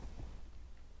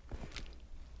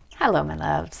Hello, my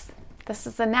loves. This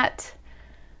is Annette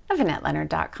of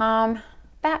AnnetteLeonard.com,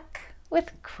 back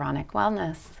with Chronic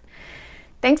Wellness.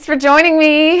 Thanks for joining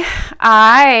me.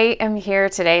 I am here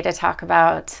today to talk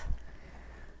about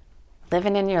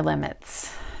living in your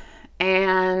limits.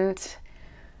 And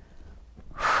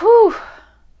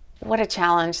what a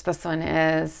challenge this one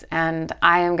is. And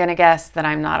I am going to guess that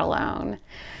I'm not alone.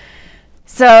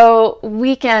 So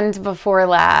weekend before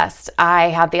last, I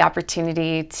had the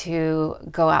opportunity to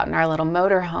go out in our little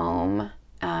motorhome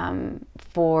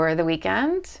for the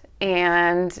weekend.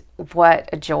 And what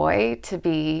a joy to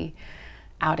be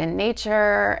out in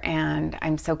nature. And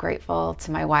I'm so grateful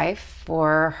to my wife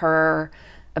for her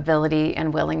ability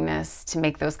and willingness to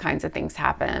make those kinds of things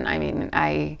happen. I mean,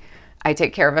 I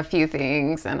take care of a few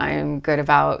things, and I'm good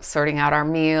about sorting out our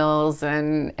meals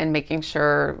and making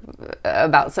sure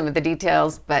about some of the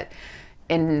details. But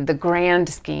in the grand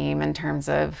scheme, in terms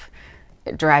of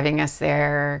driving us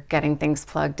there, getting things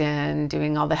plugged in,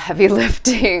 doing all the heavy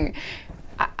lifting,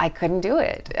 I couldn't do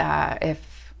it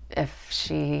if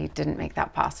she didn't make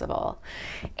that possible.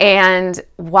 And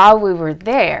while we were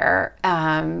there,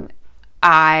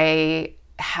 I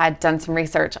had done some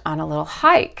research on a little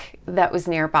hike that was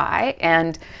nearby.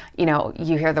 And, you know,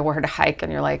 you hear the word hike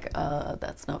and you're like,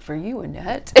 that's not for you,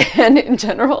 Annette. And in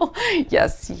general,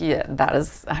 yes, that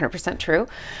is 100% true.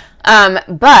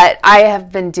 But I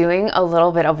have been doing a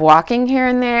little bit of walking here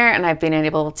and there, and I've been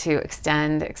able to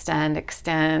extend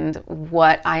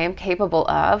what I am capable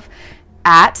of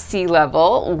at sea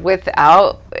level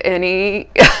without any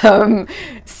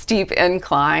steep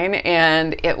incline.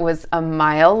 And it was a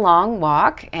mile-long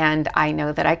walk, and I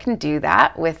know that I can do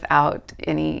that without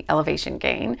any elevation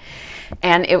gain.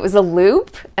 And it was a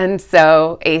loop, and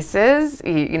so aces,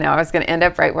 you know, I was going to end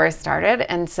up right where I started.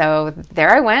 And so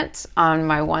there I went on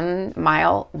my 1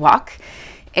 mile walk,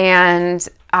 and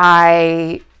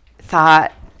I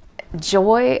thought,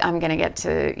 joy, I'm going to get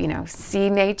to, see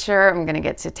nature. I'm going to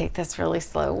get to take this really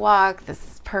slow walk. This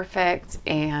is perfect.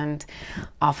 And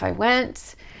off I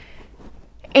went.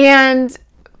 And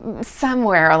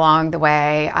somewhere along the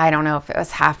way, I don't know if it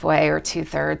was halfway or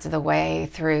 2/3 of the way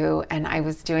through, and I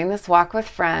was doing this walk with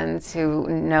friends who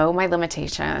know my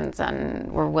limitations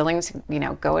and were willing to,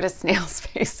 go at a snail's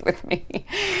pace with me.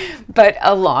 But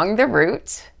along the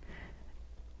route,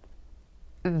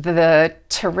 the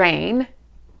terrain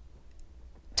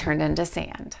turned into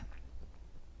sand.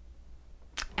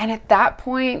 And at that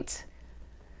point,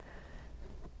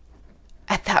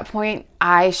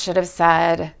 I should have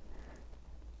said,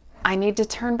 I need to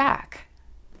turn back,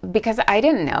 because I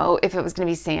didn't know if it was going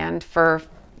to be sand for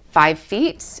 5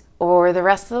 feet or the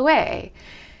rest of the way.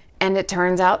 And it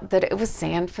turns out that it was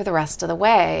sand for the rest of the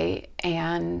way.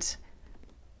 And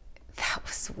that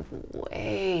was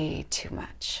way too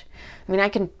much. I mean, I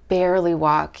can barely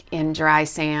walk in dry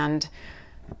sand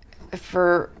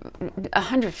for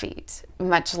 100 feet,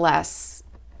 much less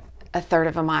 1/3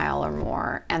 of a mile or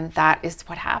more. And that is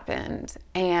what happened.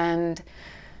 And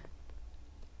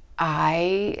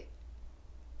I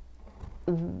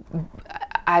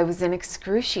was in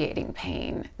excruciating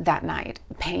pain that night,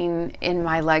 pain in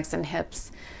my legs and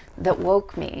hips that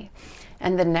woke me.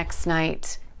 And the next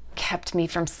night kept me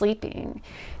from sleeping,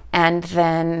 and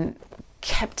then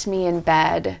kept me in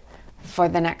bed for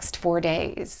the next 4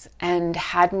 days, and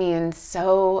had me in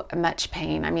so much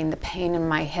pain. I mean, the pain in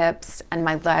my hips and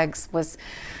my legs was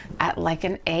at like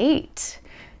an 8.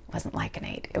 It wasn't like an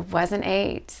 8. It was an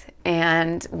 8.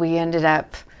 And we ended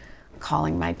up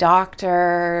calling my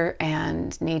doctor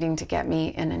and needing to get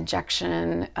me an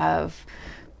injection of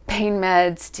pain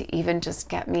meds to even just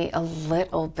get me a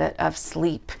little bit of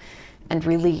sleep and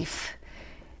relief.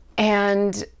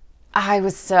 And I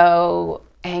was so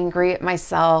angry at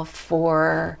myself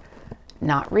for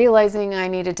not realizing I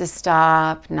needed to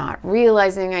stop, not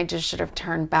realizing I just should have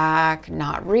turned back,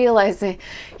 not realizing,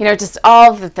 just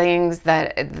all the things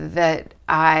that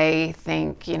I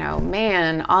think,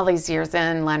 man, all these years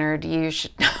in, Leonard, you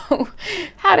should know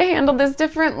how to handle this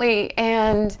differently.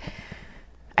 And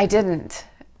I didn't.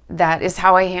 That is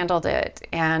how I handled it.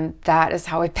 And that is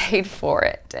how I paid for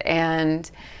it.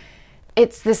 And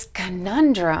it's this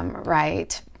conundrum,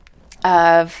 right?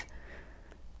 Of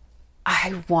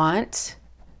I want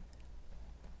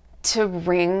to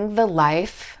wring the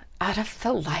life out of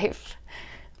the life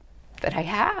that I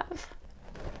have.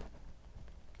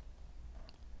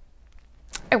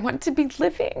 I want to be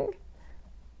living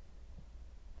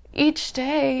each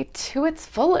day to its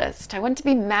fullest. I want to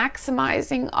be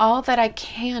maximizing all that I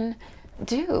can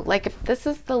do. Like, if this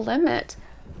is the limit,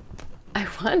 I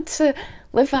want to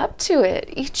live up to it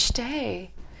each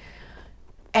day.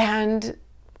 And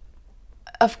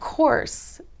of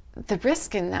course, the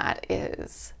risk in that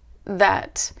is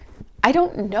that I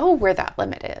don't know where that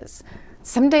limit is.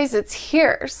 Some days it's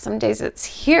here, some days it's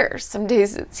here, some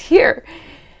days it's here.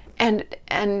 And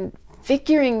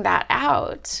figuring that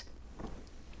out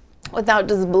without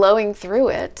just blowing through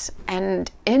it and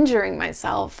injuring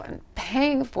myself and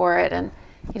paying for it. And,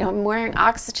 I'm wearing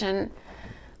oxygen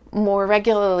more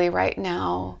regularly right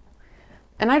now.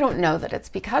 And I don't know that it's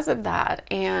because of that.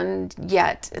 And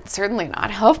yet it's certainly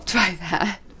not helped by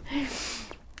that.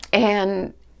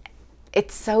 And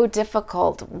it's so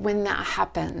difficult when that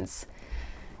happens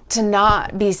to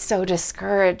not be so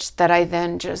discouraged that I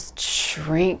then just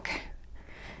shrink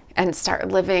and start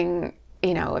living,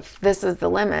 if this is the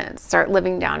limit, start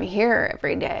living down here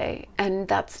every day. And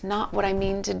that's not what I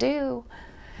mean to do.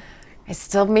 I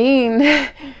still mean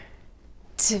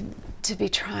to be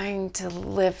trying to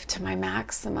live to my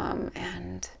maximum.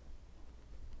 And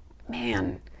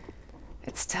man,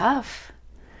 it's tough.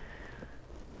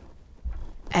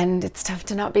 And it's tough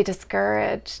to not be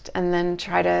discouraged and then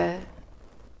try to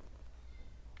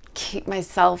keep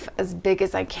myself as big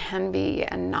as I can be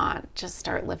and not just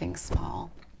start living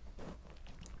small.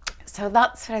 So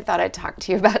that's what I thought I'd talk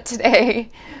to you about today,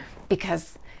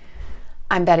 because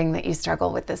I'm betting that you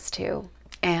struggle with this too.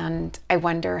 And I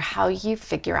wonder how you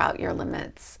figure out your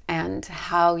limits and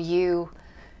how you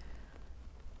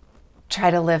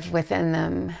try to live within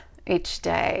them each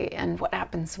day and what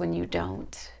happens when you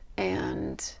don't.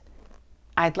 And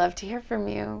I'd love to hear from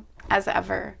you, as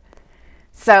ever.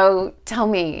 So tell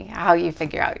me how you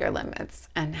figure out your limits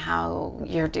and how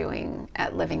you're doing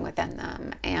at living within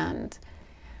them, and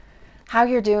how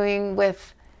you're doing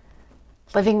with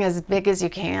living as big as you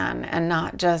can and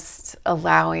not just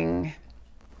allowing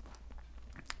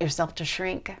yourself to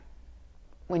shrink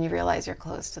when you realize you're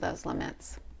close to those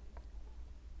limits.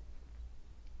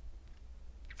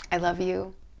 I love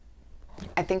you.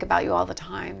 I think about you all the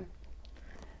time.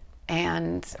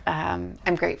 And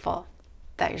I'm grateful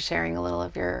that you're sharing a little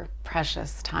of your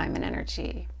precious time and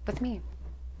energy with me.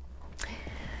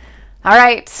 All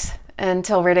right,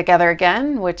 until we're together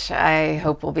again, which I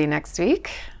hope will be next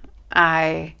week,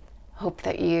 I hope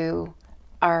that you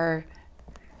are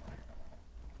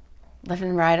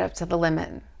living right up to the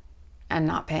limit and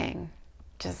not paying,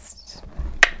 just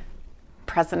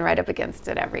pressing right up against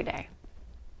it every day.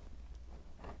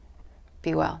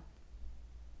 Be well.